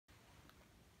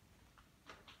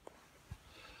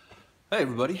Hey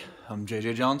everybody, I'm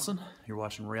JJ Johnson. You're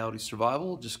watching Reality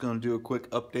Survival. Just going to do a quick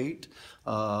update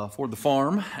for the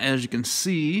farm. As you can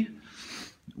see,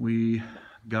 we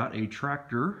got a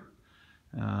tractor.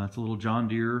 It's a little John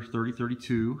Deere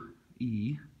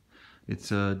 3032E.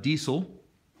 It's a diesel.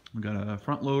 We got a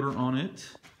front loader on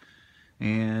it,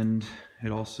 and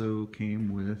it also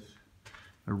came with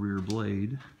a rear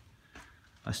blade.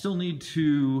 I still need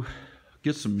to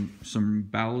get some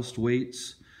ballast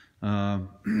weights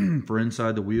for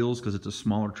inside the wheels because it's a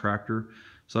smaller tractor,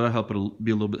 so that'll help it be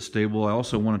a little bit stable. I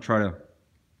also want to try to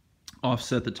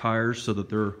offset the tires so that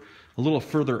they're a little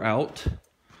further out,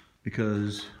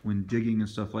 because when digging and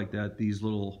stuff like that, these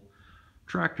little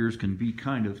tractors can be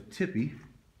kind of tippy.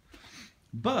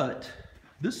 But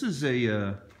this is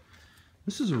a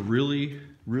really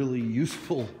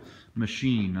useful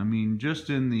machine. I mean, just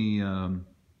in the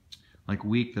like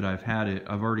week that I've had it,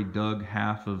 I've already dug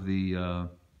half of the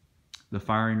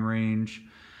firing range,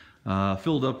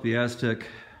 filled up the Aztec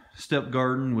step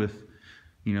garden with,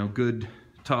 you know, good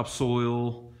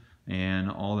topsoil and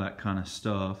all that kind of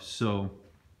stuff. So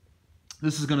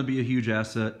this is going to be a huge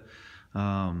asset.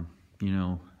 You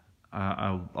know,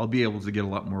 I'll be able to get a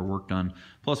lot more work done.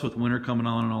 Plus, with winter coming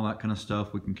on and all that kind of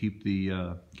stuff, we can keep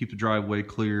the driveway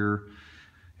clear.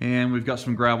 And we've got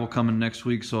some gravel coming next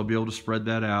week, so I'll be able to spread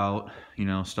that out, you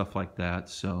know, stuff like that.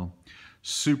 So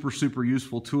super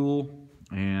useful tool,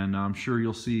 and I'm sure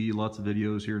you'll see lots of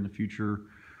videos here in the future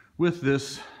with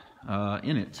this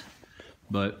in it.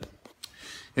 But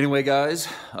anyway, guys,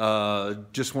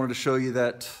 just wanted to show you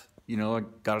that, you know, I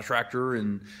got a tractor,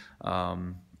 and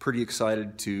pretty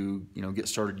excited to, you know, get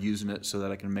started using it so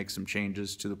that I can make some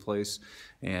changes to the place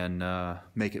and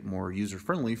make it more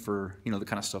user-friendly for, you know, the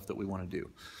kind of stuff that we want to do.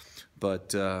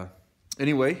 But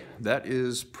anyway, that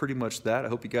is pretty much that. I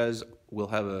hope you guys will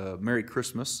have a Merry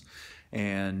Christmas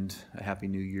and a Happy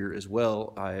New Year as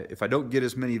well. If I don't get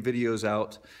as many videos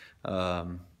out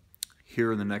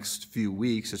here in the next few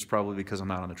weeks, it's probably because I'm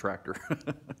out on the tractor.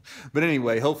 But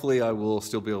anyway, hopefully I will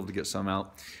still be able to get some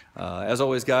out. As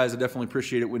always, guys, I definitely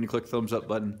appreciate it when you click the thumbs up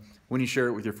button, when you share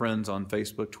it with your friends on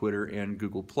Facebook, Twitter, and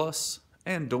Google+.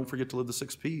 And don't forget to live the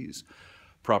 6 Ps.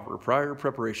 Proper prior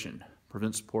preparation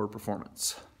prevents poor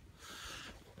performance.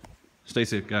 Stay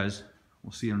safe, guys.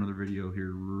 We'll see you in another video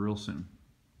here real soon.